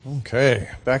Okay,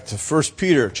 back to 1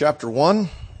 Peter chapter 1.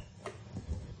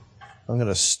 I'm going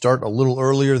to start a little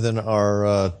earlier than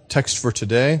our text for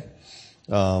today,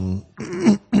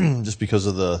 just because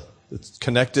of it's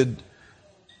connected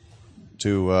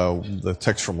to the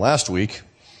text from last week.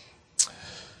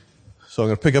 So I'm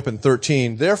going to pick up in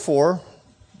 13. Therefore,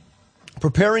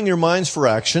 preparing your minds for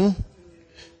action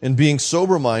and being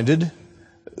sober-minded,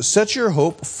 set your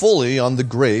hope fully on the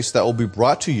grace that will be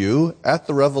brought to you at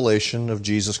the revelation of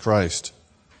Jesus Christ.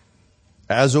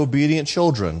 As obedient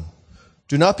children,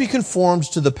 do not be conformed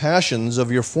to the passions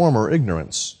of your former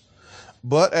ignorance,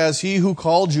 but as he who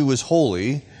called you is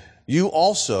holy, you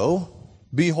also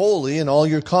be holy in all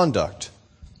your conduct,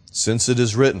 since it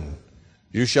is written,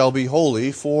 "You shall be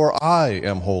holy, for I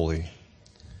am holy."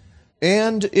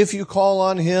 And if you call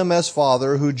on him as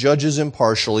Father who judges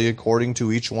impartially according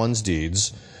to each one's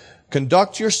deeds,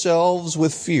 conduct yourselves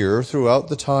with fear throughout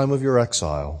the time of your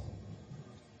exile,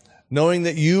 knowing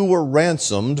that you were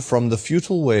ransomed from the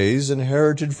futile ways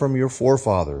inherited from your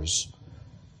forefathers,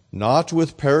 not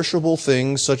with perishable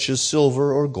things such as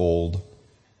silver or gold,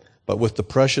 but with the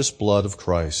precious blood of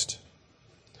Christ,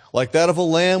 like that of a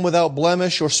lamb without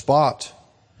blemish or spot.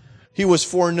 He was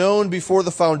foreknown before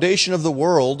the foundation of the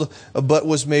world, but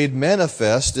was made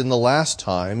manifest in the last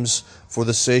times for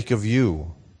the sake of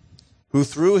you, who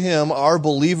through him are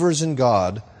believers in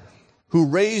God, who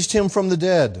raised him from the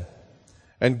dead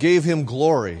and gave him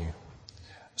glory,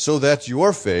 so that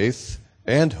your faith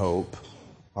and hope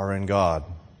are in God.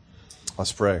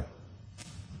 Let's pray.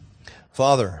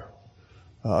 Father,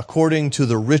 according to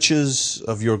the riches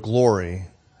of your glory,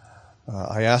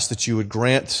 I ask that you would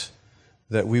grant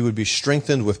that we would be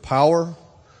strengthened with power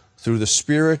through the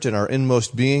Spirit in our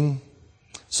inmost being,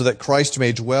 so that Christ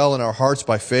may dwell in our hearts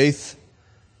by faith,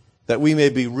 that we may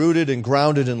be rooted and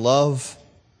grounded in love,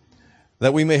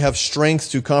 that we may have strength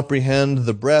to comprehend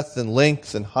the breadth and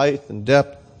length and height and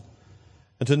depth,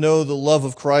 and to know the love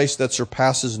of Christ that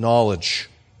surpasses knowledge,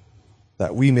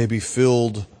 that we may be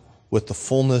filled with the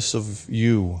fullness of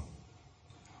you.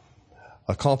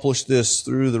 Accomplish this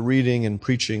through the reading and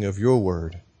preaching of your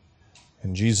word.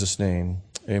 In Jesus' name,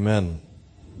 amen.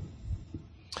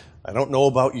 I don't know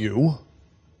about you,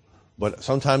 but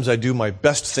sometimes I do my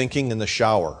best thinking in the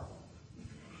shower.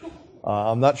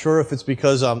 I'm not sure if it's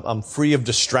because I'm free of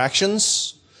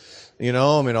distractions.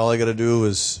 All I got to do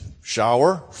is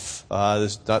shower.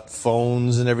 There's not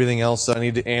phones and everything else that I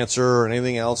need to answer or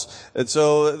anything else. And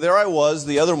so there I was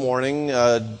the other morning,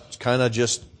 kind of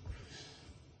just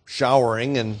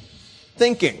showering and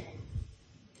thinking.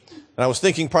 And I was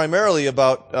thinking primarily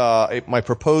about my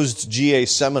proposed GA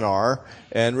seminar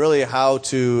and really how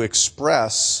to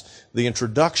express the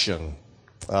introduction.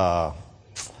 And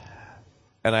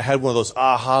I had one of those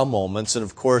aha moments. And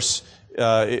of course,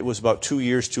 it was about 2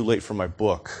 years too late for my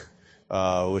book,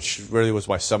 which really was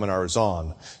my seminar is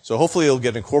on. So hopefully it'll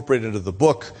get incorporated into the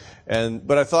book.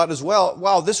 But I thought as well,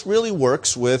 wow, this really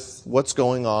works with what's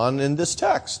going on in this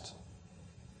text.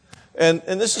 And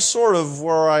this is sort of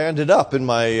where I ended up in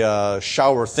my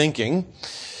shower thinking,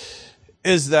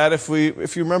 is that if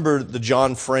you remember the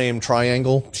John Frame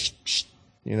triangle,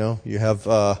 you have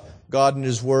God and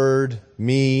His Word,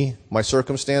 me, my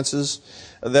circumstances,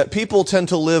 that people tend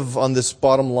to live on this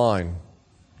bottom line.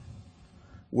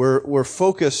 We're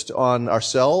focused on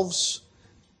ourselves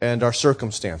and our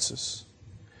circumstances.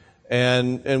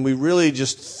 And we really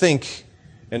just think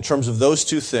in terms of those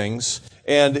two things.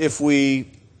 And if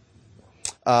we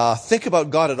think about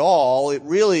God at all, it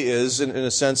really is, in a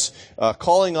sense,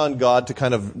 calling on God to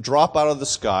kind of drop out of the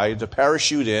sky, to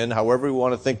parachute in, however we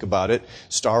want to think about it,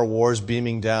 Star Wars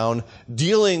beaming down,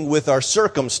 dealing with our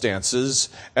circumstances,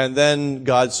 and then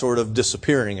God sort of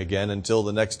disappearing again until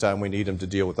the next time we need Him to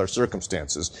deal with our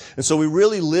circumstances. And so we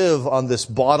really live on this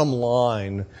bottom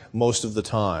line most of the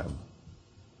time.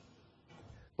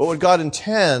 But what God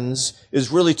intends is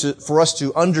really for us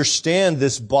to understand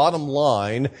this bottom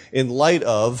line in light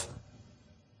of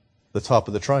the top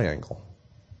of the triangle.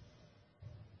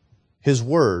 His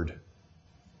Word,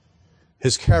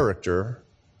 His character,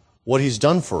 what He's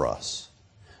done for us.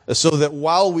 So that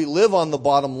while we live on the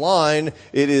bottom line,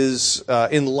 it is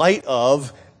in light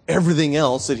of everything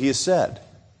else that He has said.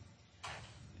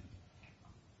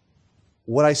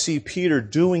 What I see Peter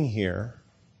doing here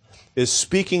is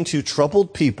speaking to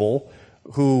troubled people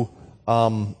who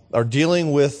are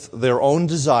dealing with their own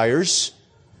desires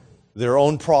their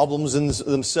own problems in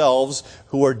themselves,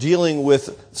 who are dealing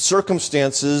with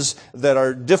circumstances that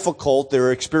are difficult.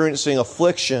 They're experiencing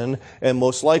affliction and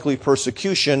most likely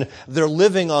persecution. They're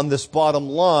living on this bottom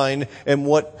line, and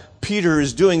what Peter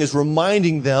is doing is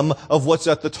reminding them of what's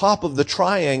at the top of the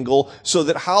triangle so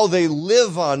that how they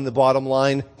live on the bottom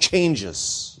line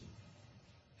changes.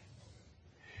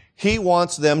 He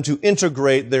wants them to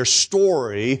integrate their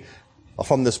story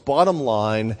from this bottom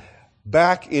line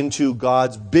back into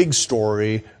God's big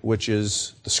story, which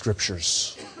is the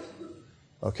Scriptures.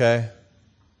 Okay?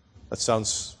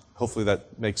 Hopefully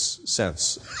that makes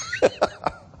sense.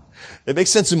 It makes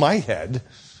sense in my head.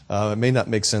 It may not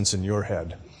make sense in your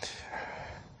head.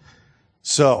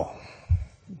 So,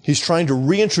 he's trying to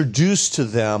reintroduce to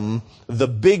them the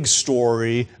big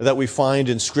story that we find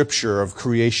in Scripture of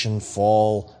creation,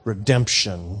 fall,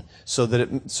 redemption, so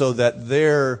that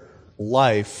their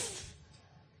life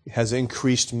has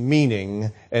increased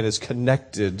meaning and is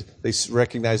connected. They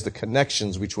recognize the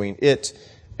connections between it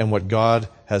and what God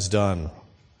has done.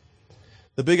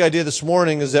 The big idea this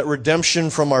morning is that redemption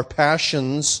from our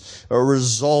passions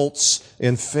results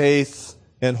in faith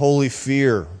and holy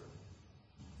fear.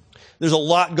 There's a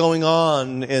lot going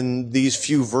on in these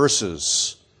few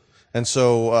verses. And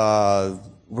so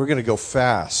we're going to go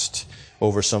fast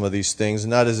over some of these things,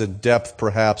 not as in depth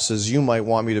perhaps as you might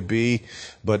want me to be,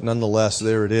 but nonetheless,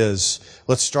 there it is.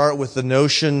 Let's start with the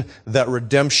notion that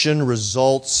redemption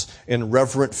results in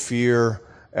reverent fear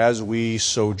as we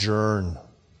sojourn.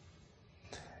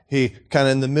 He kind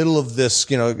of in the middle of this,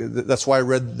 that's why I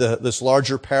read this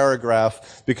larger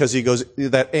paragraph, because he goes,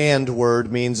 that "and" word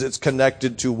means it's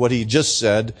connected to what he just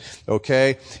said,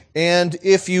 okay? And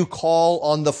if you call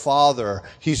on the Father,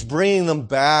 he's bringing them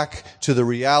back to the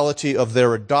reality of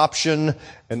their adoption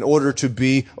in order to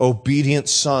be obedient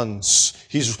sons.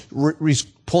 He's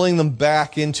pulling them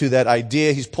back into that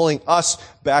idea. He's pulling us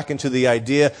back into the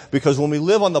idea, because when we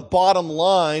live on the bottom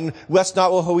line, that's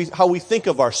not how we think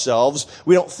of ourselves.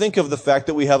 We don't think of the fact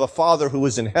that we have a Father who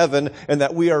is in heaven and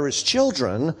that we are his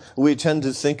children. We tend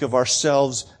to think of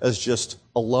ourselves as just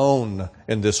alone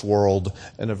in this world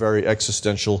in a very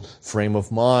existential frame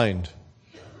of mind.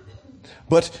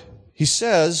 But he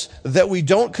says that we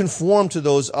don't conform to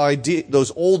those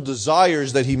old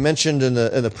desires that he mentioned in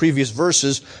the previous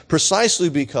verses, precisely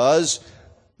because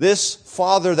this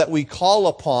Father that we call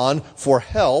upon for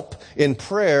help in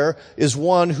prayer is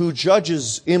one who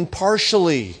judges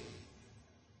impartially.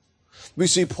 We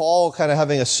see Paul kind of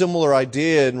having a similar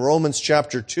idea in Romans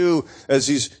chapter 2 as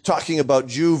he's talking about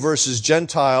Jew versus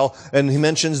Gentile, and he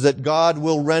mentions that God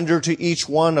will render to each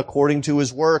one according to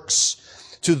his works.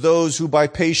 To those who by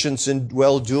patience and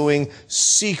well-doing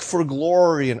seek for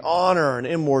glory and honor and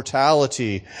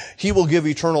immortality, he will give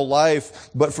eternal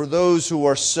life. But for those who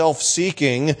are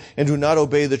self-seeking and do not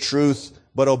obey the truth,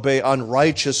 but obey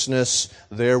unrighteousness,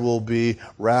 there will be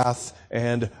wrath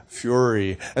and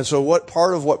fury. And so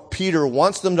part of what Peter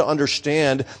wants them to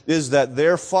understand is that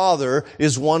their Father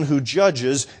is one who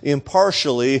judges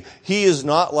impartially. He is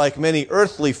not like many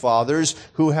earthly fathers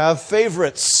who have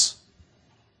favorites.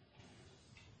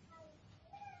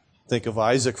 Think of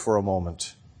Isaac for a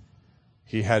moment.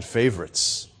 He had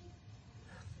favorites.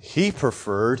 He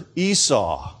preferred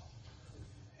Esau.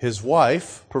 His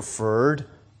wife preferred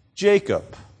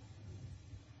Jacob.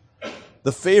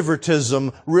 The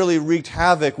favoritism really wreaked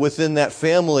havoc within that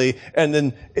family, and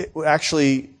then it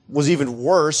actually was even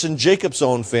worse in Jacob's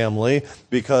own family,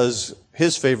 because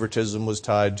his favoritism was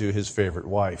tied to his favorite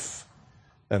wife,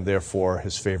 and therefore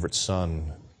his favorite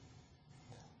son.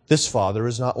 This Father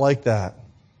is not like that.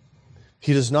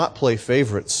 He does not play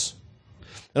favorites.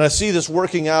 And I see this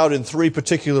working out in three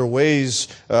particular ways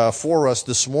for us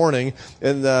this morning.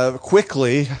 And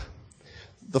quickly,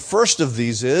 the first of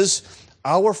these is,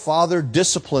 our Father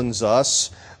disciplines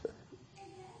us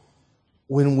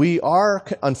when we are,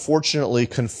 unfortunately,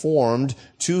 conformed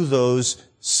to those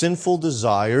sinful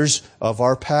desires of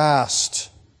our past.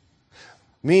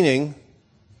 Meaning,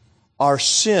 our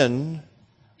sin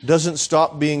doesn't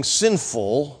stop being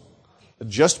sinful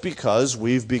just because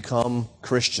we've become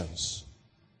Christians.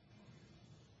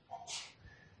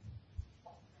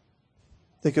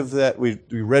 Think of that. We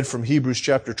read from Hebrews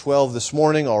chapter 12 this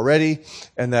morning already,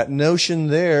 and that notion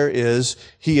there is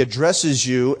he addresses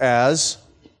you as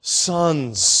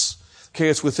sons. Okay,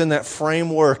 it's within that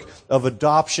framework of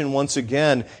adoption once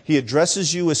again. He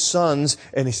addresses you as sons,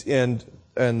 and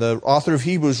the author of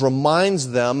Hebrews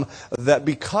reminds them that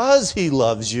because he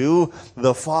loves you,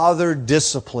 the Father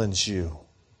disciplines you.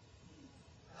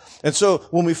 And so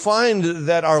when we find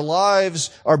that our lives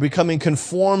are becoming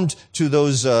conformed to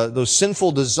those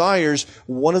sinful desires,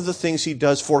 one of the things he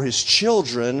does for his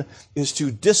children is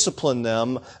to discipline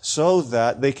them so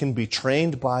that they can be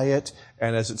trained by it,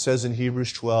 and as it says in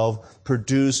Hebrews 12,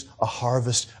 produce a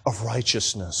harvest of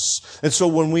righteousness. And so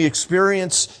when we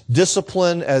experience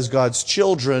discipline as God's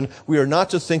children, we are not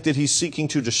to think that he's seeking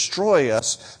to destroy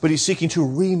us, but he's seeking to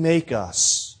remake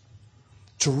us,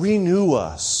 to renew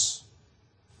us,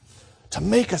 to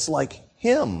make us like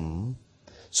him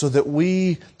so that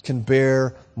we can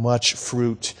bear much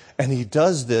fruit. And he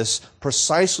does this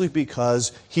precisely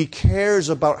because he cares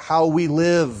about how we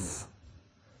live.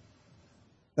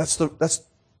 That's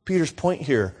Peter's point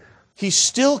here. He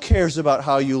still cares about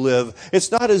how you live.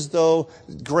 It's not as though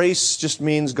grace just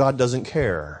means God doesn't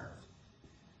care.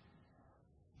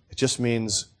 It just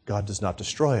means God does not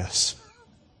destroy us.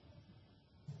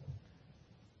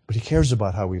 But he cares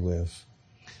about how we live.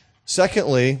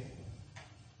 Secondly,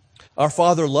 our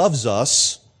Father loves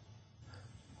us,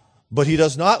 but he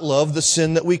does not love the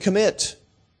sin that we commit.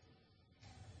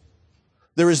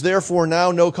 There is therefore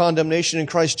now no condemnation in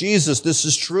Christ Jesus. This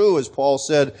is true, as Paul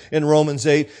said in Romans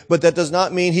 8, but that does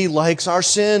not mean he likes our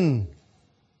sin.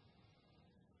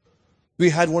 We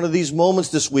had one of these moments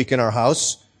this week in our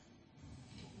house.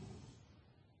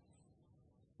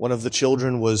 One of the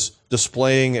children was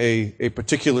displaying a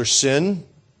particular sin.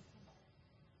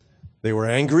 They were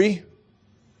angry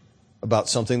about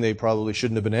something they probably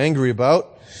shouldn't have been angry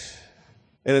about.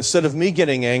 And instead of me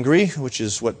getting angry, which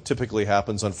is what typically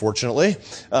happens, unfortunately,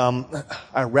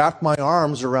 I wrapped my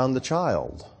arms around the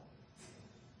child.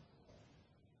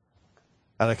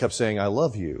 And I kept saying, I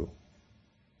love you,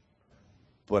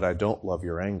 but I don't love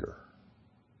your anger.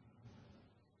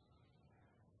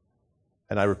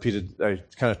 And I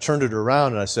kind of turned it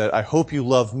around and I said, I hope you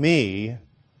love me,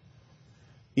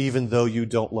 even though you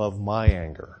don't love my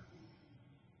anger.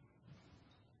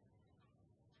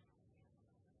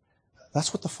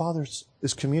 That's what the Father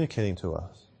is communicating to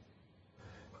us.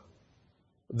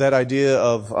 That idea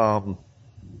of loving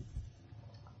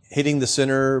the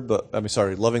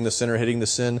sinner, hating the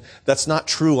sin, that's not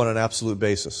true on an absolute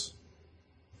basis.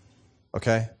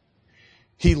 Okay?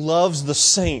 He loves the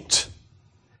saint.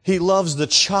 He loves the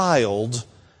child,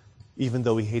 even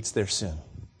though he hates their sin.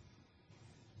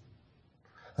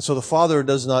 And so the Father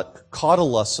does not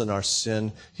coddle us in our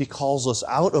sin. He calls us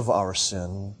out of our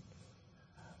sin,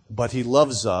 but he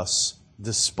loves us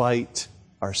despite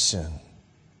our sin.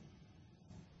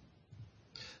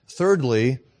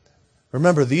 Thirdly,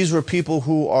 remember, these were people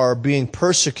who are being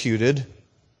persecuted.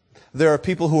 There are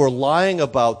people who are lying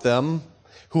about them,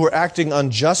 who are acting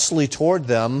unjustly toward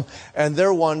them, and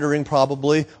they're wondering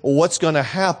probably, well, what's going to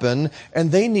happen?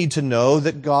 And they need to know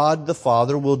that God the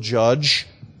Father will judge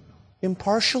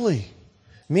impartially,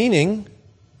 meaning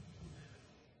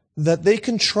that they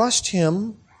can trust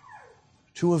him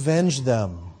to avenge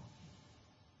them.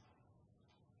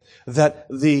 That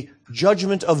the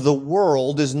judgment of the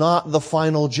world is not the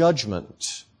final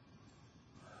judgment,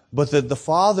 but that the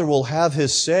Father will have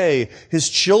his say, his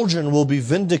children will be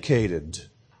vindicated,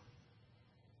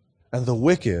 and the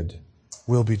wicked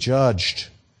will be judged.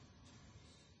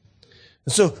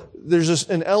 And so there's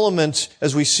an element,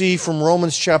 as we see from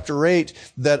Romans chapter 8,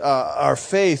 that our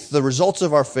faith, the results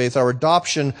of our faith, our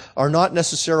adoption, are not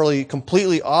necessarily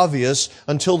completely obvious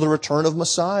until the return of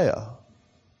Messiah.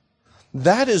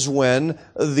 That is when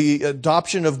the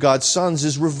adoption of God's sons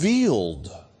is revealed,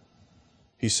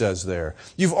 he says there.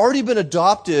 You've already been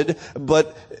adopted,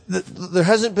 but there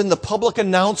hasn't been the public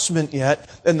announcement yet,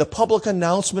 and the public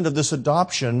announcement of this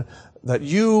adoption that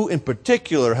you in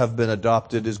particular have been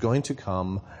adopted is going to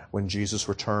come when Jesus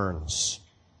returns.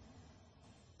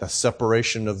 The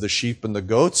separation of the sheep and the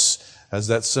goats has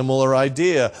that similar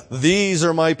idea. These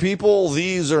are my people,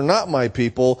 these are not my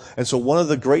people. And so one of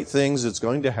the great things that's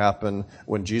going to happen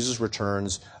when Jesus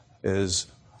returns is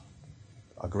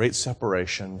a great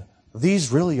separation.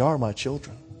 These really are my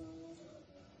children.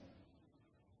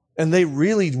 And they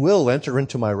really will enter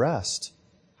into my rest.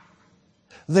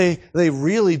 They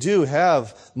really do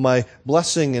have my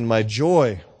blessing and my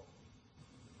joy.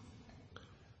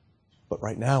 But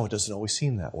right now, it doesn't always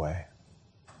seem that way.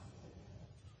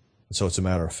 And so it's a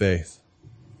matter of faith.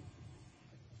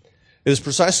 It is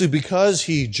precisely because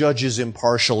he judges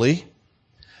impartially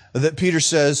that Peter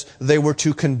says they were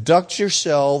to conduct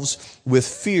yourselves with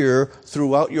fear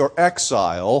throughout your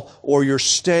exile, or your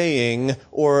staying,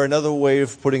 or another way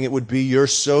of putting it would be your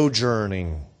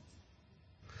sojourning.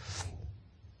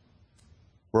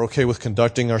 We're okay with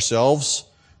conducting ourselves.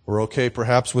 We're okay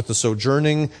perhaps with the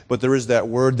sojourning, but there is that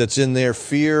word that's in there,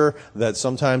 fear, that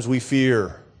sometimes we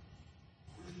fear.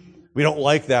 We don't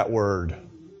like that word.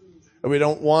 We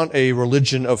don't want a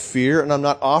religion of fear, and I'm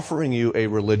not offering you a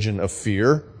religion of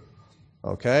fear.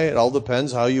 Okay? It all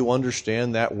depends how you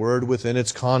understand that word within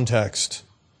its context.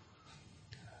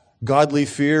 Godly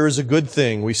fear is a good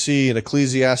thing. We see in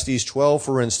Ecclesiastes 12,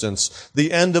 for instance,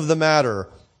 the end of the matter.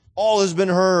 All has been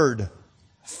heard.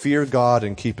 Fear God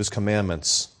and keep His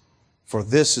commandments. For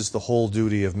this is the whole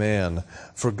duty of man.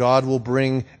 For God will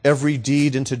bring every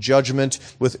deed into judgment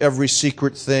with every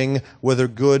secret thing, whether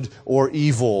good or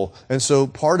evil. And so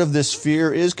part of this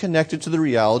fear is connected to the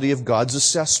reality of God's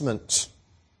assessment.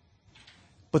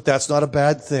 But that's not a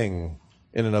bad thing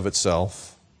in and of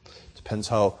itself. Depends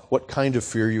what kind of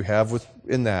fear you have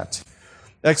within that.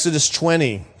 Exodus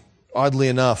 20, oddly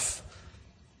enough,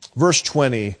 verse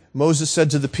 20, Moses said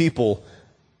to the people,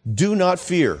 "Do not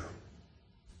fear.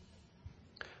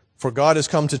 For God has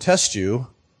come to test you,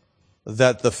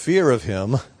 that the fear of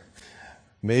Him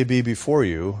may be before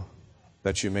you,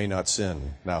 that you may not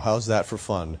sin." Now, how's that for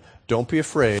fun? Don't be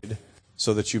afraid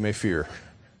so that you may fear.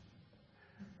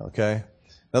 Okay?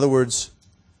 In other words,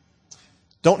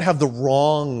 don't have the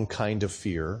wrong kind of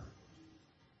fear,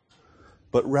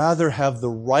 but rather have the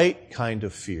right kind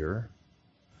of fear,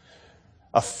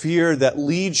 a fear that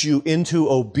leads you into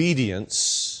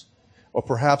obedience. Or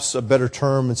perhaps a better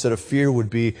term instead of fear would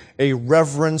be a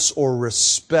reverence or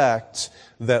respect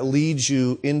that leads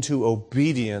you into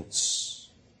obedience.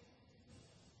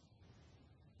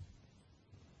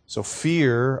 So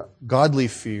fear, godly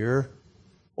fear,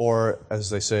 or as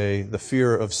they say, the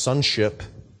fear of sonship,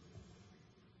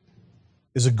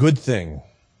 is a good thing.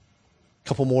 A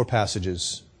couple more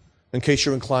passages, in case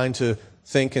you're inclined to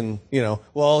think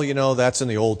that's in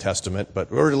the Old Testament,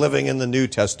 but we're living in the New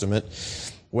Testament.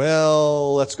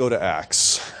 Well, let's go to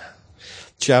Acts,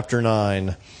 chapter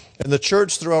 9. And the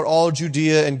church throughout all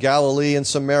Judea and Galilee and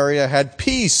Samaria had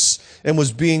peace and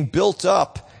was being built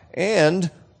up,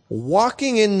 and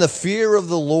walking in the fear of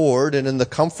the Lord and in the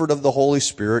comfort of the Holy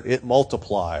Spirit, it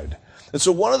multiplied. And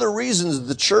so one of the reasons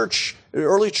the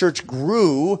early church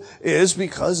grew is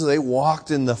because they walked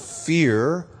in the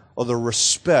fear or the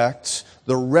respect,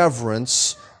 the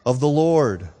reverence of the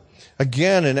Lord.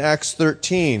 Again, in Acts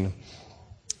 13,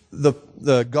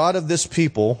 the God of this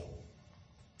people,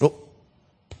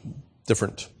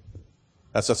 different.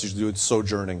 That's nothing to do with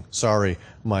sojourning. Sorry,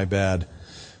 my bad.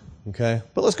 Okay?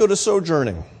 But let's go to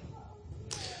sojourning.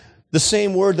 The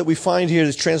same word that we find here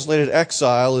that's translated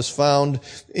exile is found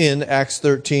in Acts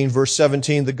 13, verse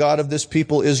 17. The God of this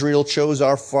people, Israel, chose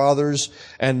our fathers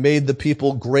and made the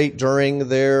people great during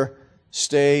their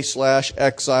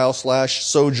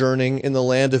stay/exile/sojourning in the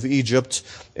land of Egypt,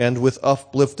 and with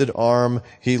uplifted arm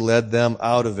he led them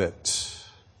out of it.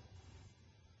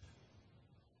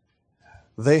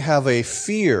 They have a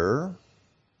fear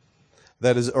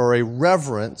or a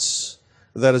reverence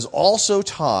that is also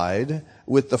tied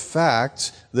with the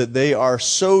fact that they are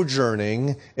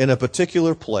sojourning in a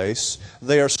particular place.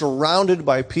 They are surrounded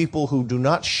by people who do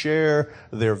not share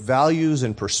their values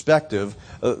and perspective.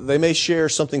 They may share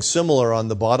something similar on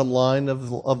the bottom line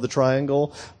of the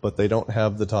triangle, but they don't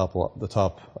have the top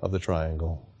of the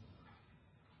triangle.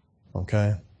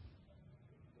 Okay?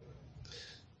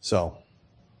 So,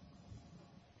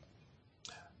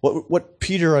 what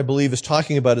Peter, I believe, is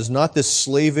talking about is not this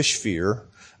slavish fear,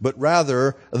 but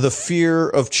rather the fear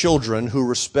of children who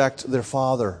respect their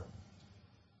father.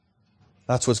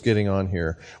 That's what's getting on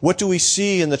here. What do we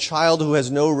see in the child who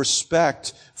has no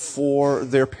respect for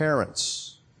their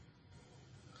parents?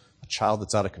 A child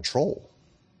that's out of control.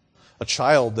 A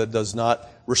child that does not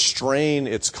restrain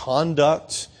its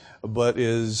conduct, but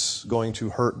is going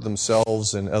to hurt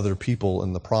themselves and other people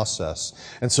in the process.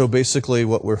 And so basically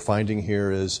what we're finding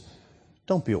here is,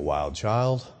 don't be a wild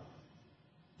child.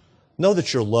 Know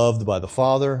that you're loved by the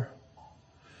Father.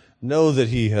 Know that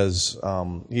He is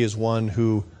one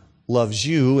who loves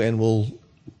you and will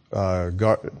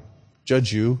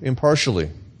judge you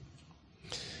impartially.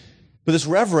 But this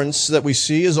reverence that we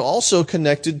see is also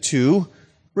connected to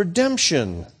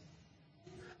redemption,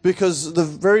 because the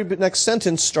very next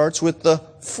sentence starts with the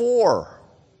for.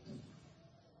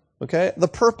 Okay? The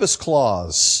purpose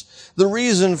clause. The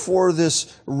reason for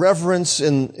this reverence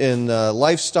in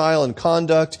lifestyle and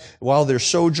conduct while they're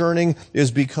sojourning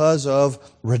is because of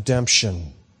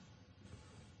redemption.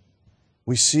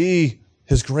 We see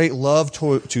His great love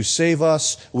to save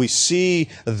us. We see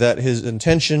that His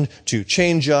intention to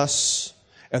change us,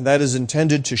 and that is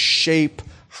intended to shape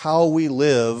how we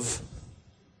live.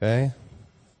 Okay?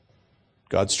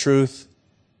 God's truth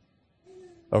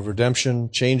of redemption,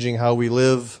 changing how we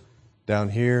live down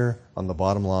here on the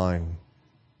bottom line.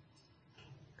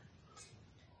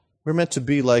 We're meant to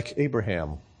be like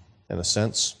Abraham in a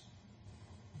sense.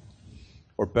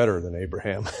 Or better than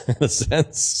Abraham, in a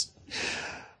sense.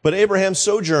 But Abraham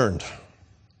sojourned.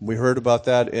 We heard about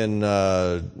that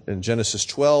in Genesis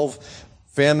 12.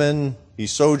 Famine, he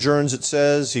sojourns, it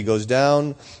says. He goes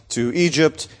down to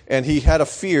Egypt, and he had a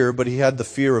fear, but he had the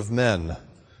fear of men,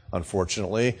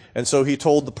 unfortunately. And so he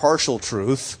told the partial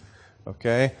truth,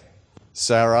 okay?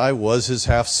 Sarai was his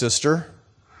half-sister.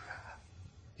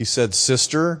 He said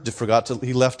sister,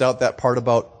 he left out that part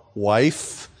about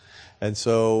wife. And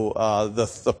so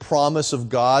the promise of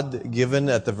God given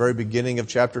at the very beginning of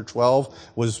chapter 12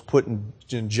 was put in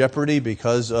jeopardy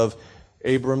because of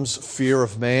Abram's fear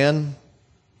of man.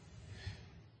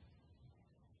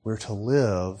 We're to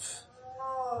live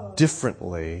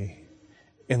differently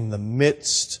in the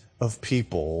midst of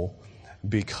people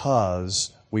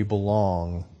because we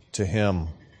belong to Him.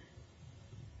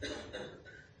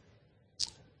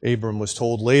 Abram was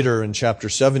told later in chapter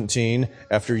 17,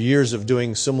 after years of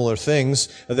doing similar things,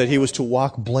 that he was to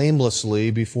walk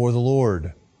blamelessly before the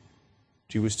Lord.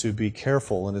 He was to be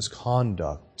careful in his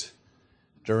conduct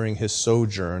during his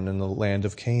sojourn in the land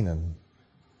of Canaan.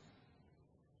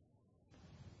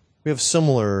 We have a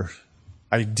similar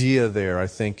idea there, I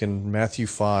think, in Matthew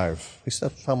 5. At least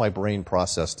that's how my brain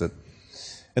processed it.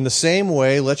 In the same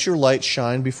way, let your light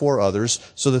shine before others,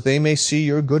 so that they may see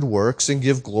your good works and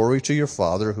give glory to your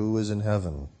Father who is in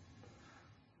heaven.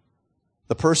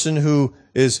 The person who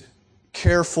is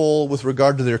careful with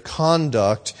regard to their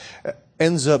conduct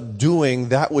ends up doing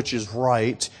that which is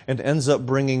right and ends up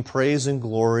bringing praise and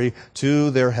glory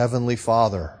to their heavenly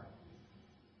Father.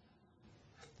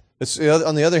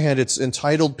 On the other hand, it's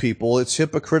entitled people, it's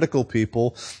hypocritical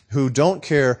people who don't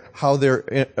care how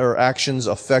their actions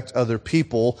affect other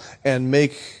people and they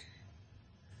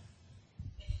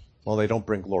don't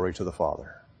bring glory to the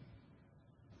Father.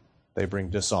 They bring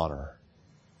dishonor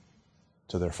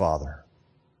to their Father.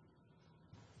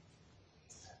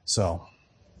 So,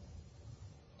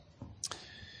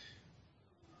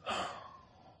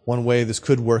 one way this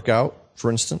could work out, for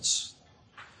instance,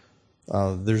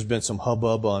 there's been some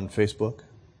hubbub on Facebook,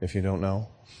 if you don't know,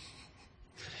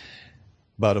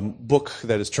 about a book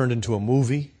that is turned into a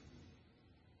movie.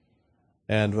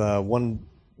 And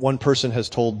one person has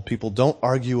told people, don't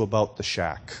argue about the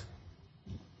shack.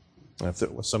 And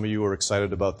if some of you are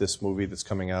excited about this movie that's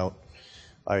coming out,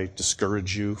 I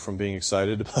discourage you from being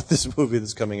excited about this movie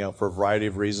that's coming out for a variety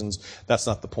of reasons. That's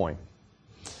not the point.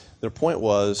 Their point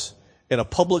was, in a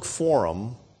public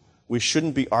forum, we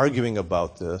shouldn't be arguing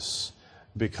about this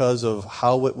because of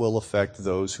how it will affect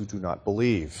those who do not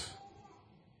believe.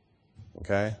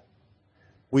 Okay?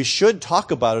 We should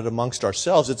talk about it amongst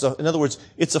ourselves. In other words,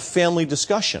 it's a family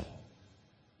discussion.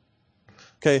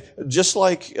 Okay? Just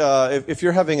like if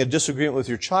you're having a disagreement with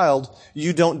your child,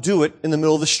 you don't do it in the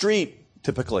middle of the street,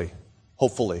 typically,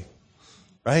 hopefully.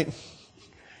 Right?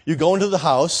 You go into the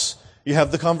house, you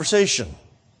have the conversation.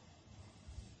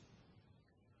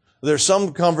 There's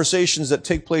some conversations that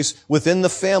take place within the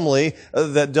family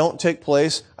that don't take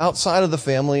place outside of the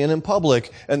family and in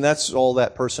public. And that's all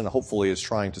that person hopefully is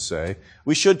trying to say.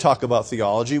 We should talk about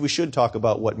theology. We should talk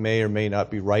about what may or may not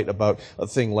be right about a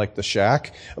thing like the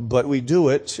shack. But we do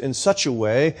it in such a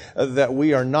way that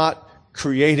we are not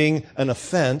creating an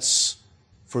offense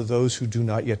for those who do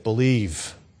not yet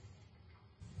believe.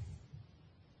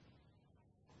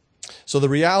 So the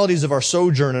realities of our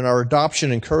sojourn and our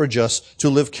adoption encourage us to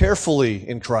live carefully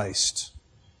in Christ.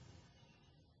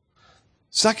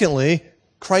 Secondly,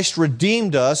 Christ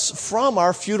redeemed us from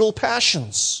our futile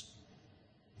passions.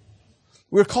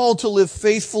 We're called to live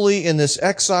faithfully in this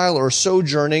exile or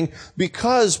sojourning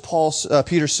because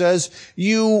Peter says,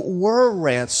 you were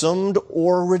ransomed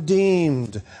or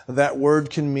redeemed. That word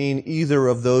can mean either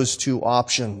of those two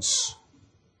options.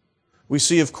 We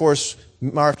see, of course,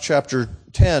 Mark chapter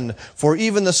 10, for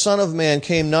even the Son of Man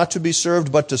came not to be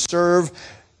served, but to serve,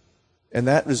 and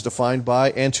that is defined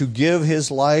by, and to give his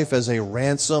life as a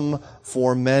ransom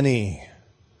for many.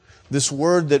 This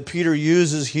word that Peter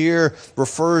uses here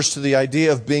refers to the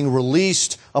idea of being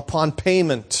released upon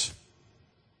payment.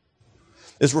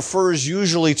 It refers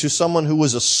usually to someone who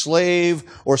was a slave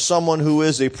or someone who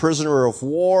is a prisoner of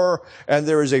war, and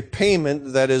there is a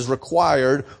payment that is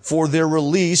required for their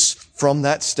release from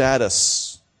that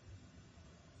status.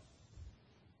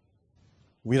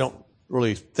 We don't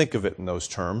really think of it in those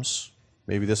terms.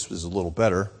 Maybe this is a little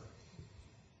better.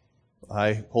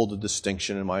 I hold a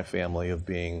distinction in my family of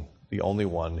being the only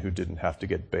one who didn't have to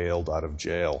get bailed out of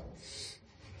jail.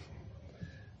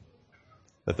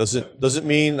 That doesn't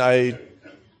mean I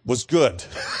was good.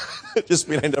 It just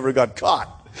means I never got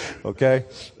caught. Okay?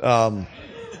 But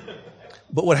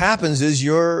what happens is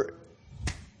you're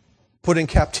put in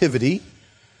captivity,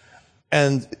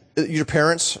 and your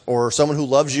parents or someone who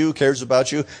loves you, cares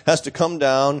about you, has to come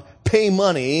down, pay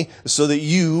money so that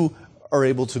you are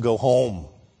able to go home.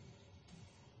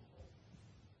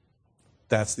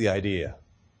 That's the idea.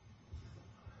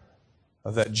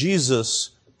 That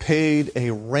Jesus paid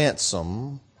a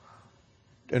ransom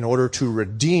in order to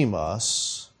redeem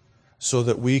us so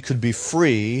that we could be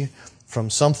free from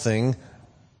something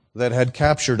that had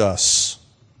captured us.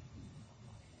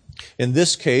 In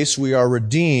this case, we are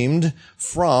redeemed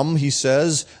from, he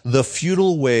says, the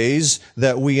futile ways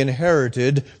that we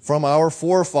inherited from our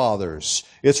forefathers.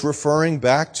 It's referring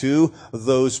back to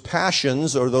those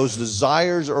passions or those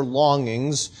desires or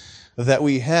longings that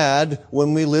we had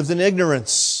when we lived in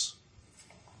ignorance.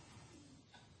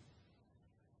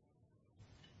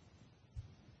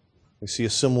 We see a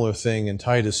similar thing in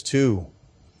Titus 2.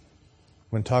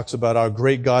 When it talks about our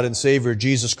great God and Savior,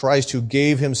 Jesus Christ, who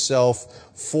gave himself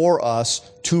for us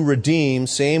to redeem,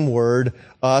 same word,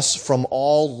 us from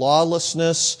all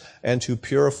lawlessness and to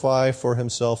purify for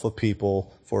himself a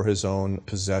people for his own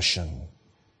possession.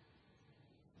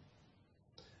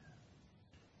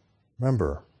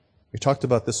 Remember, we talked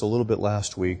about this a little bit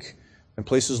last week. In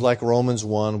places like Romans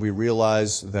 1, we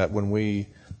realize that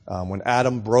when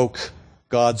Adam broke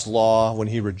God's law, when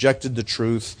he rejected the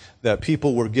truth, that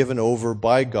people were given over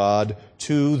by God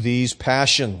to these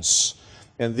passions.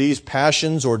 And these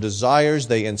passions or desires,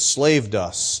 they enslaved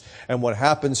us. And what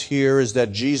happens here is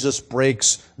that Jesus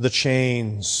breaks the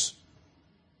chains.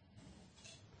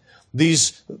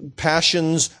 These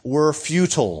passions were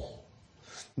futile.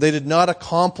 They did not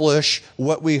accomplish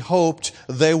what we hoped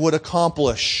they would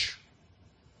accomplish.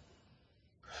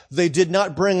 They did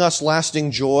not bring us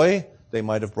lasting joy. They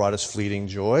might have brought us fleeting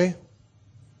joy,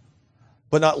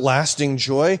 but not lasting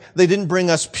joy. They didn't bring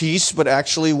us peace, but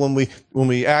actually when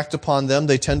we act upon them,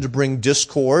 they tend to bring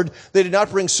discord. They did not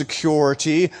bring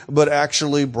security, but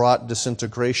actually brought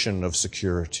disintegration of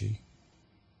security.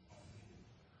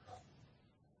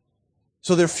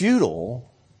 So they're futile.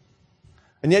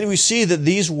 And yet we see that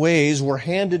these ways were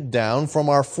handed down from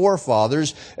our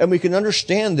forefathers, and we can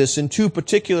understand this in two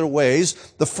particular ways.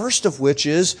 The first of which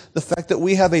is the fact that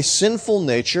we have a sinful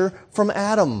nature from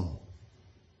Adam.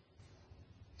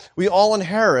 We all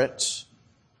inherit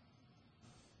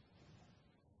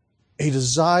a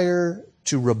desire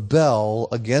to rebel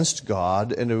against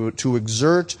God and to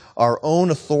exert our own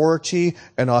authority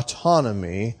and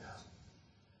autonomy,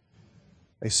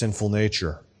 a sinful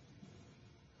nature.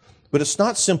 But it's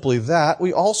not simply that.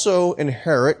 We also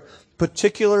inherit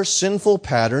particular sinful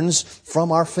patterns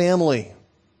from our family.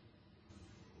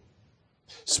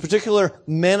 It's particular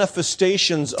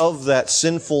manifestations of that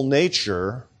sinful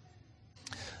nature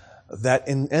that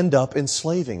end up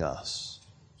enslaving us.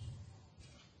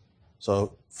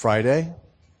 So Friday,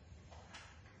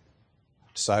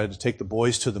 decided to take the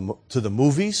boys to the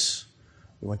movies.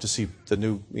 We went to see the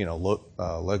new,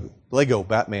 Lego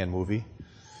Batman movie,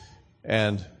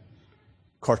 and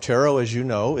Cartero, as you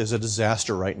know, is a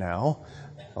disaster right now.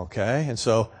 Okay, and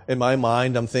so in my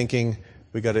mind, I'm thinking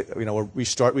we got to,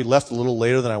 we left a little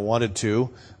later than I wanted to.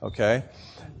 Okay,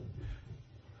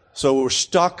 so we're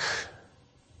stuck.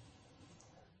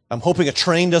 I'm hoping a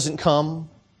train doesn't come,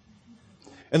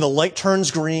 and the light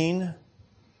turns green,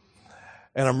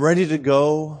 and I'm ready to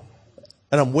go,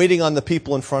 and I'm waiting on the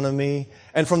people in front of me,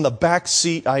 and from the back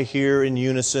seat I hear in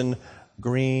unison,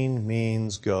 "Green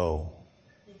means go."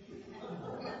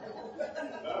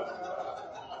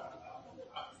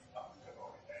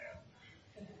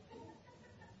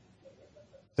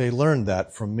 They learned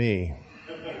that from me.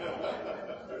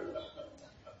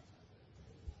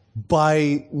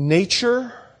 By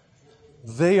nature,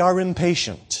 they are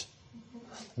impatient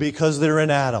because they're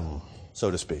in Adam, so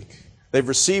to speak. They've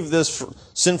received this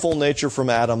sinful nature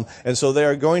from Adam, and so they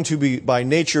are going to be, by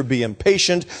nature, be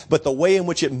impatient, but the way in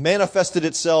which it manifested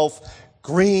itself,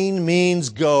 green means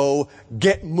go,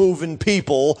 get moving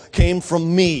people, came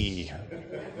from me.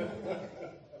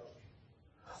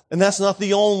 And that's not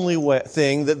the only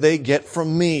thing that they get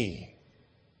from me.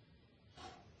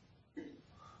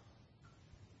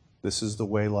 This is the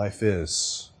way life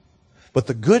is. But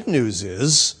the good news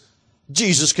is,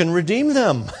 Jesus can redeem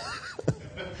them.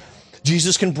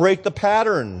 Jesus can break the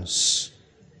patterns.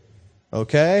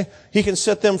 Okay? He can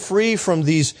set them free from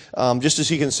these, just as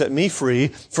He can set me free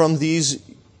from these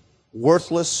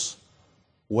worthless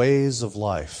ways of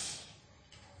life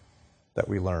that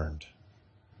we learned.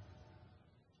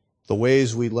 The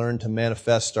ways we learn to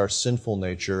manifest our sinful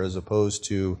nature as opposed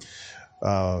to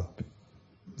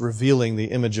revealing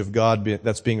the image of God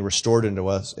that's being restored in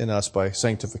us by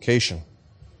sanctification.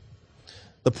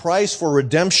 The price for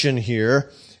redemption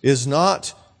here is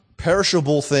not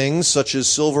perishable things such as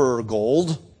silver or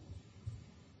gold,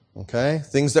 okay?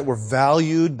 Things that were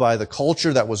valued by the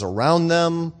culture that was around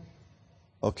them,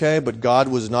 okay? But God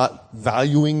was not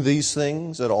valuing these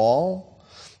things at all.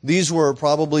 These were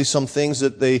probably some things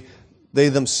that they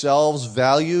themselves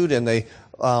valued, and they,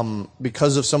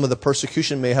 because of some of the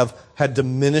persecution, may have had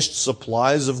diminished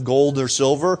supplies of gold or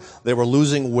silver. They were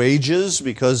losing wages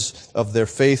because of their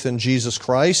faith in Jesus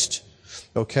Christ.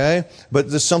 Okay? But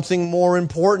there's something more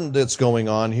important that's going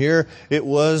on here. It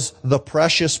was the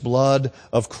precious blood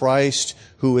of Christ,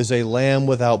 who is a lamb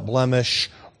without blemish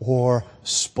or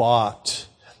spot.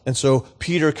 And so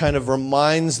Peter kind of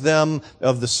reminds them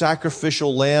of the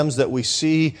sacrificial lambs that we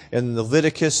see in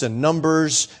Leviticus and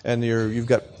Numbers, and you've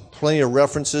got plenty of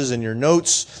references in your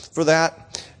notes for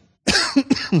that.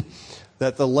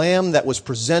 That the lamb that was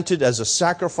presented as a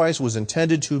sacrifice was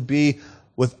intended to be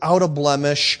without a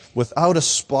blemish, without a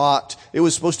spot. It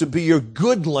was supposed to be your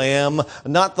good lamb,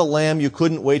 not the lamb you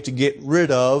couldn't wait to get rid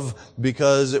of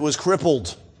because it was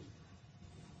crippled.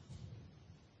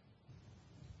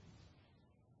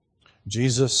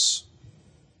 Jesus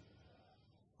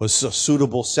was a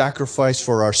suitable sacrifice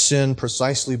for our sin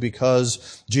precisely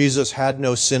because Jesus had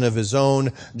no sin of his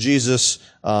own. Jesus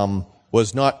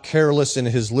was not careless in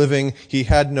his living. He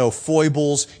had no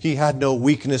foibles. He had no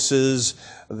weaknesses.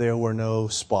 There were no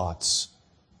spots,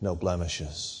 no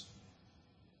blemishes.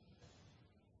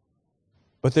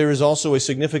 But there is also a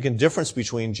significant difference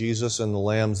between Jesus and the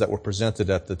lambs that were presented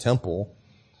at the temple.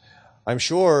 I'm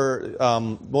sure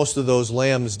most of those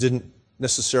lambs didn't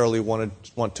necessarily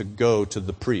want to go to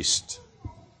the priest.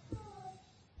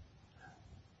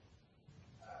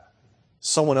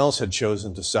 Someone else had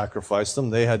chosen to sacrifice them.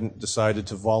 They hadn't decided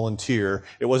to volunteer.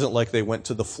 It wasn't like they went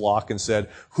to the flock and said,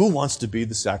 "Who wants to be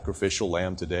the sacrificial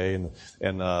lamb today?"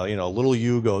 And little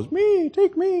you goes, "Me,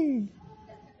 take me."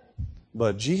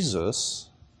 But Jesus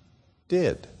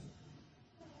did.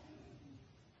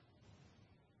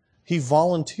 He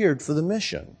volunteered for the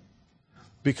mission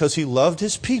because he loved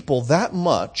his people that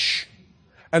much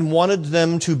and wanted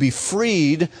them to be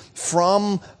freed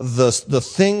from the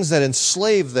things that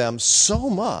enslave them so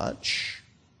much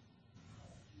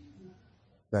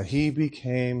that he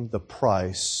became the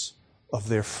price of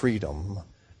their freedom,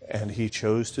 and he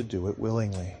chose to do it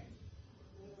willingly.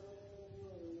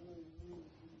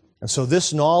 And so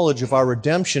this knowledge of our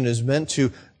redemption is meant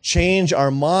to change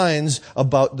our minds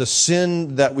about the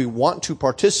sin that we want to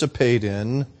participate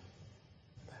in,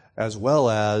 as well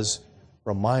as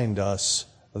remind us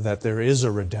that there is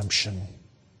a redemption.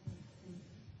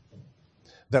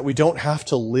 That we don't have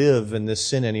to live in this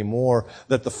sin anymore.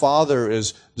 That the Father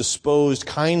is disposed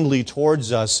kindly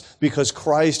towards us because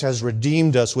Christ has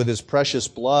redeemed us with his precious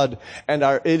blood, and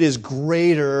it is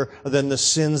greater than the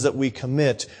sins that we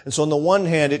commit. And so on the one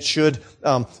hand, it should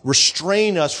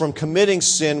restrain us from committing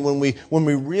sin when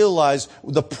we realize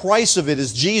the price of it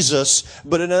is Jesus.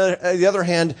 But on the other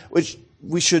hand,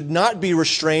 we should not be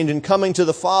restrained in coming to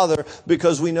the Father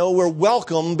because we know we're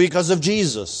welcome because of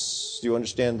Jesus. Do you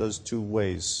understand those two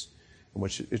ways in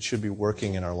which it should be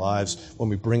working in our lives when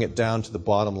we bring it down to the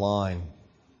bottom line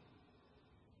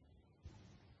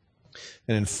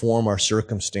and inform our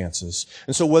circumstances?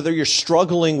 And so whether you're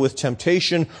struggling with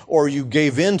temptation or you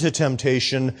gave in to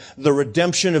temptation, the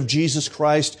redemption of Jesus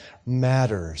Christ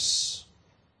matters.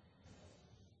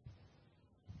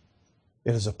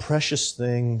 It is a precious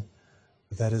thing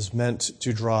that is meant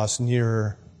to draw us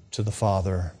nearer to the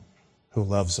Father who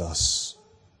loves us.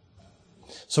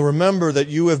 So remember that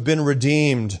you have been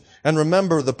redeemed, and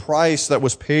remember the price that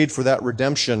was paid for that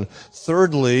redemption.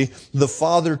 Thirdly, the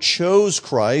Father chose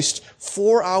Christ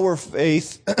for our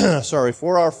faith,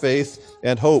 for our faith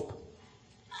and hope.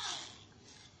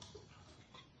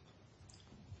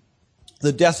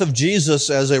 The death of Jesus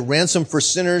as a ransom for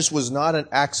sinners was not an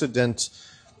accident.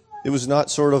 It was not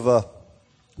sort of a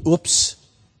oops.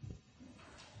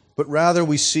 But rather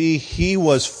we see he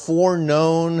was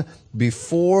foreknown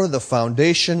before the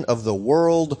foundation of the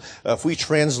world. If we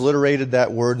transliterated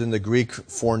that word in the Greek,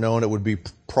 foreknown, it would be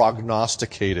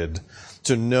prognosticated,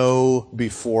 to know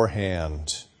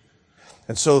beforehand.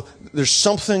 And so there's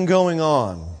something going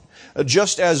on.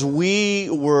 Just as we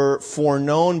were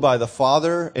foreknown by the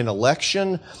Father in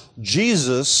election,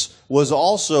 Jesus was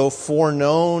also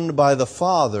foreknown by the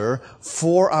Father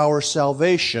for our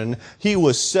salvation. He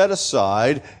was set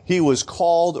aside, he was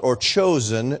called or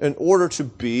chosen in order to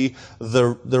be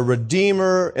the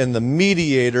Redeemer and the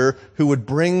mediator who would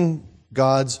bring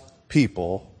God's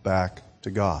people back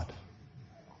to God.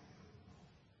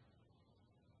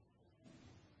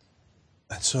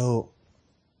 And so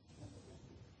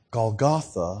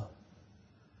Golgotha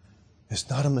is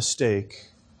not a mistake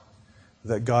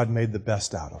that God made the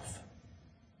best out of.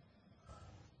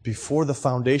 Before the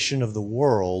foundation of the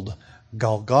world,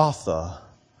 Golgotha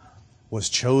was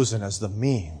chosen as the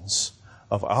means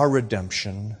of our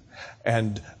redemption,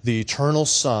 and the eternal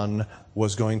Son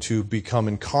was going to become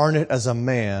incarnate as a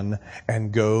man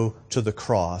and go to the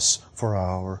cross for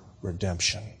our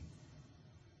redemption.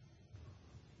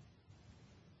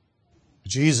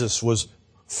 Jesus was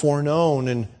foreknown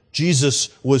and Jesus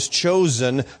was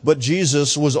chosen, but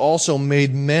Jesus was also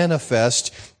made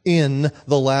manifest in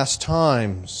the last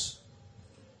times.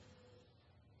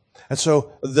 And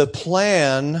so the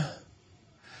plan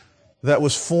that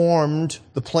was formed,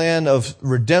 the plan of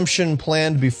redemption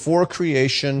planned before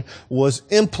creation, was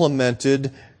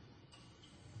implemented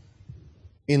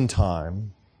in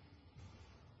time.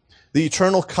 The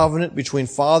eternal covenant between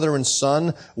Father and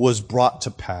Son was brought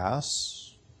to pass.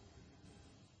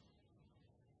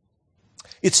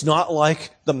 It's not like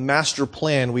the master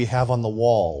plan we have on the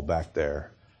wall back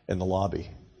there in the lobby.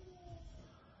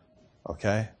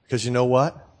 Okay? Because you know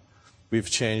what? We've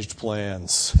changed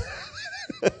plans.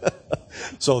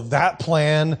 So that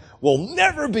plan will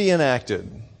never be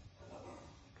enacted.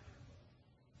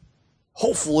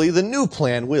 Hopefully the new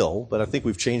plan will, but I think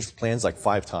we've changed plans like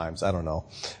 5 times. I don't know.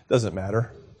 Doesn't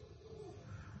matter.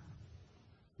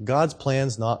 God's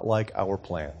plan's not like our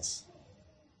plans.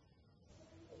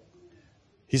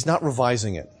 He's not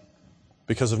revising it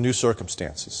because of new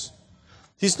circumstances.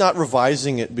 He's not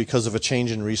revising it because of a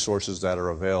change in resources that are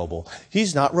available.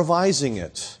 He's not revising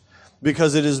it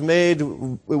because it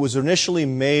was initially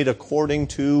made according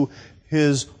to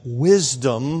His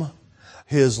wisdom,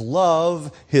 His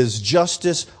love, His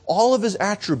justice. All of His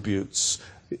attributes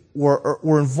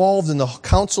were involved in the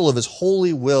counsel of His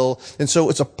holy will. And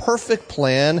so it's a perfect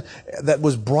plan that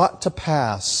was brought to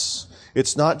pass.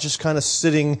 It's not just kind of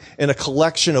sitting in a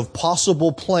collection of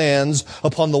possible plans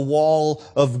upon the wall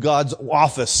of God's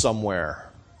office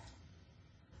somewhere.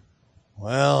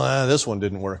 Well, this one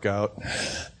didn't work out.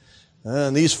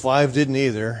 And these 5 didn't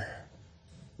either.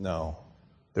 No.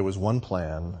 There was one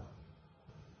plan,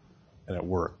 and it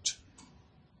worked.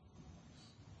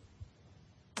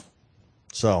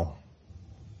 So,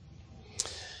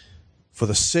 for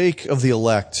the sake of the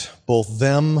elect, both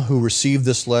them who receive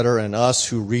this letter and us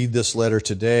who read this letter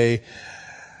today,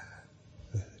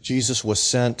 Jesus was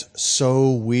sent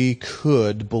so we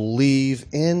could believe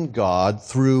in God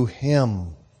through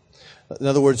Him. In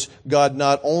other words, God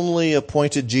not only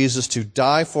appointed Jesus to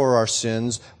die for our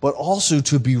sins, but also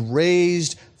to be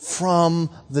raised from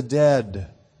the dead.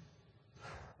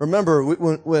 Remember,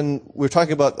 when we're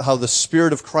talking about how the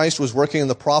Spirit of Christ was working in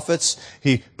the prophets,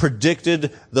 He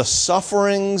predicted the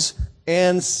sufferings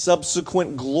and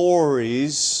subsequent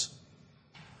glories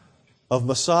of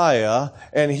Messiah.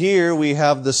 And here we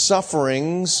have the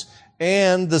sufferings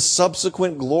and the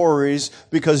subsequent glories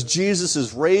because Jesus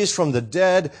is raised from the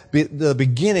dead, the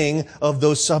beginning of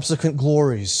those subsequent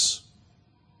glories.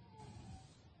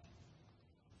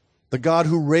 The God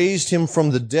who raised Him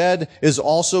from the dead is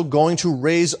also going to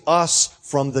raise us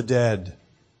from the dead.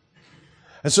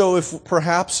 And so if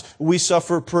perhaps we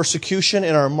suffer persecution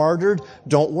and are martyred,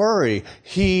 don't worry.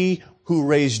 He who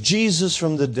raised Jesus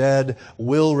from the dead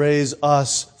will raise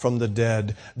us from the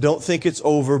dead. Don't think it's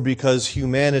over because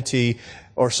humanity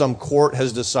or some court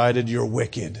has decided you're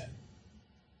wicked.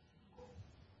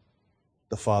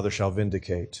 The Father shall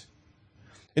vindicate.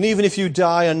 And even if you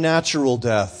die a natural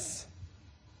death,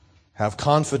 have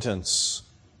confidence.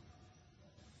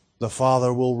 The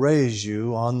Father will raise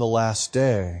you on the last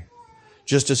day,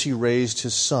 just as He raised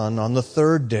His Son on the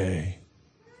 3rd day.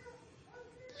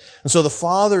 And so the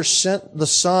Father sent the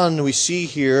Son, we see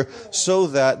here, so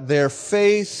that their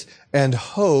faith and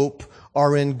hope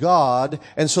are in God,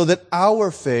 and so that our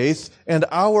faith and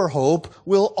our hope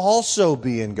will also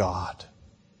be in God.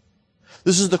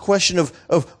 This is the question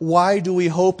of why do we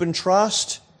hope and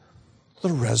trust?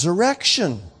 The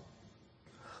resurrection.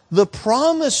 The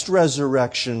promised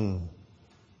resurrection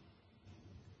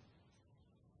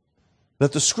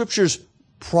that the Scriptures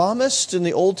promised in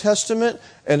the Old Testament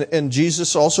and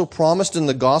Jesus also promised in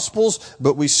the Gospels,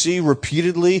 but we see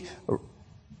repeatedly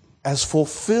as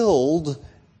fulfilled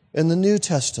in the New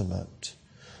Testament.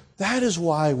 That is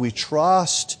why we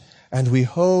trust and we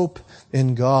hope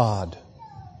in God.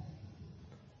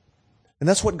 And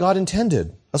that's what God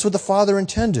intended. That's what the Father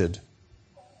intended.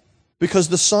 Because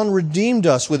the Son redeemed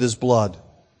us with His blood.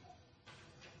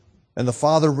 And the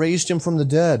Father raised Him from the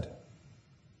dead.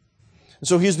 And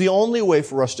so He's the only way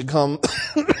for us to come,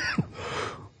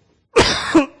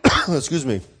 excuse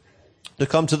me, to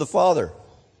come to the Father.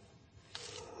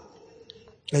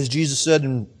 As Jesus said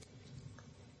in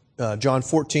John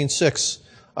 14:6,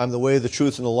 I'm the way, the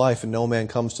truth, and the life, and no man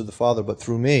comes to the Father but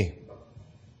through me.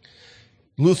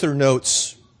 Luther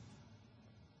notes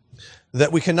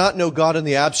that we cannot know God in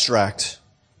the abstract,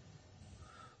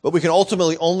 but we can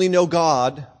ultimately only know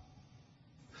God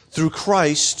through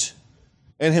Christ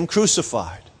and Him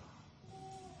crucified.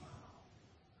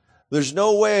 There's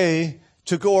no way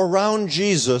to go around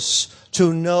Jesus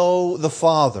to know the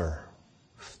Father.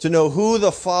 To know who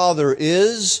the Father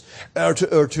is, or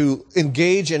to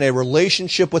engage in a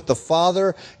relationship with the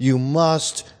Father, you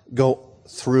must go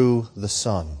through the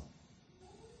Son.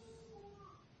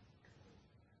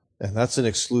 And that's an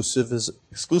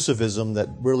exclusivism that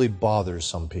really bothers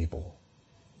some people.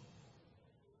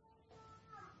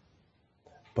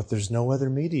 But there's no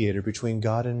other mediator between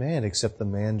God and man except the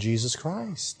man Jesus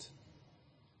Christ.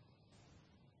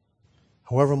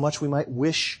 However much we might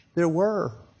wish there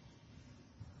were,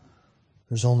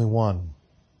 there's only one.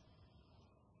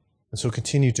 And so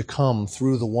continue to come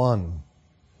through the one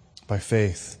by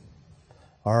faith.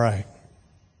 All right.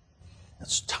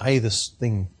 Let's tie this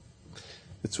thing,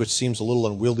 which seems a little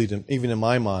unwieldy even in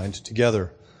my mind,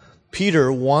 together.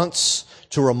 Peter wants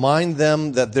to remind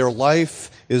them that their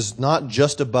life is not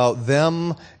just about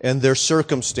them and their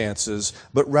circumstances,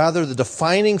 but rather the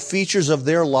defining features of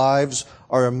their lives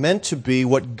are meant to be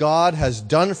what God has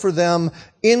done for them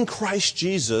in Christ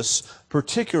Jesus,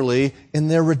 particularly in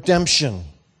their redemption.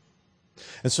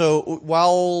 And so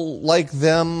while, like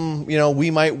them, we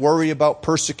might worry about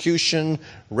persecution,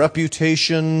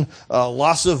 reputation,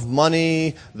 loss of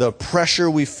money, the pressure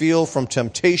we feel from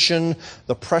temptation,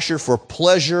 the pressure for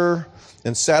pleasure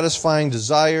and satisfying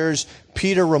desires,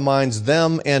 Peter reminds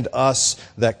them and us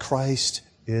that Christ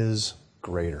is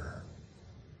greater.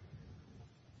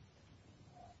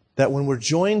 That when we're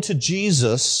joined to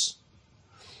Jesus,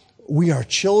 we are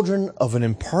children of an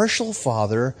impartial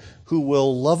Father who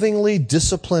will lovingly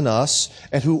discipline us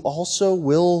and who also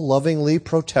will lovingly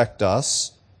protect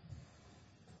us.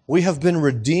 We have been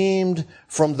redeemed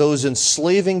from those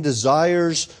enslaving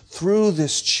desires through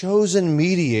this chosen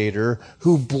mediator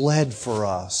who bled for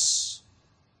us.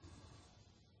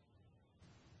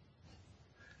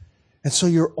 And so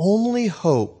your only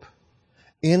hope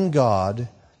in God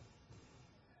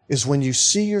is when you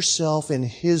see yourself in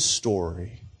His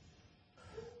story,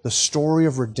 the story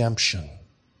of redemption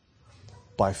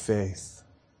by faith.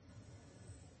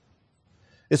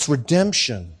 It's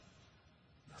redemption,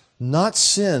 not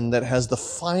sin, that has the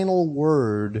final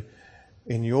word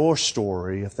in your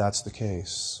story, if that's the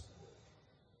case.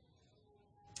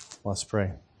 Let's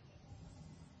pray.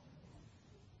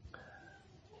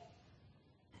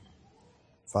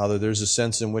 Father, there's a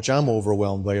sense in which I'm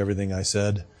overwhelmed by everything I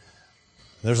said.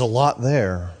 There's a lot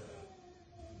there.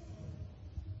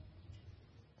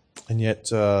 And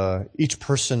yet, each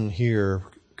person here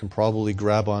can probably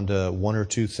grab onto one or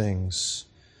two things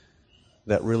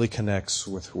that really connects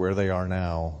with where they are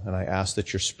now. And I ask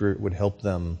that your Spirit would help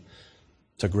them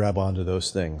to grab onto those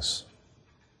things,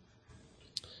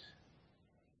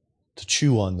 to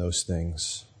chew on those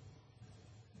things.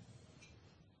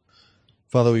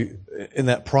 Father, in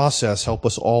that process, help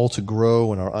us all to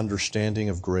grow in our understanding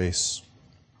of grace,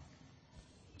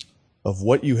 of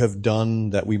what you have done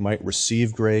that we might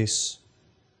receive grace,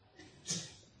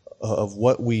 of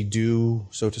what we do,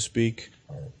 so to speak,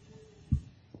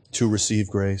 to receive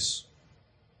grace,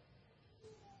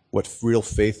 what real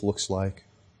faith looks like,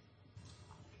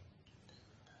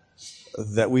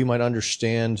 that we might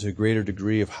understand to a greater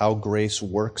degree of how grace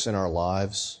works in our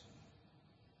lives.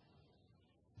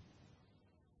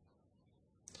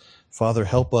 Father,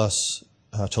 help us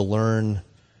to learn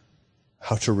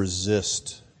how to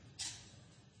resist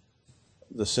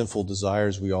the sinful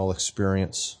desires we all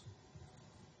experience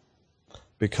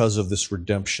because of this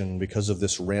redemption, because of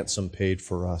this ransom paid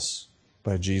for us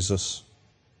by Jesus.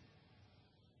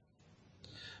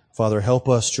 Father, help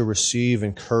us to receive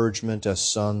encouragement as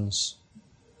sons,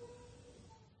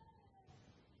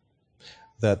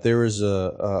 that there is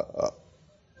a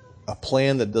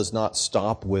plan that does not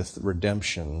stop with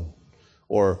redemption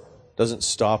or doesn't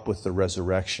stop with the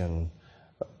resurrection,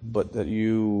 but that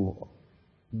you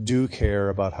do care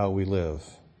about how we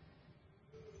live.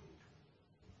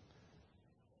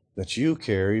 That you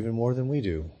care even more than we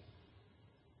do.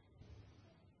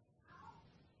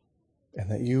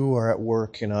 And that you are at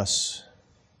work in us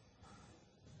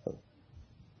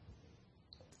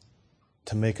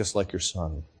to make us like your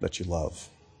Son that you love.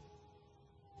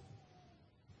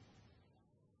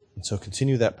 And so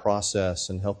continue that process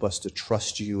and help us to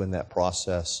trust you in that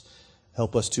process.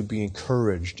 Help us to be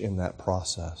encouraged in that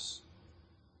process.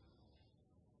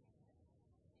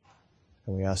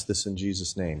 And we ask this in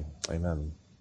Jesus' name. Amen.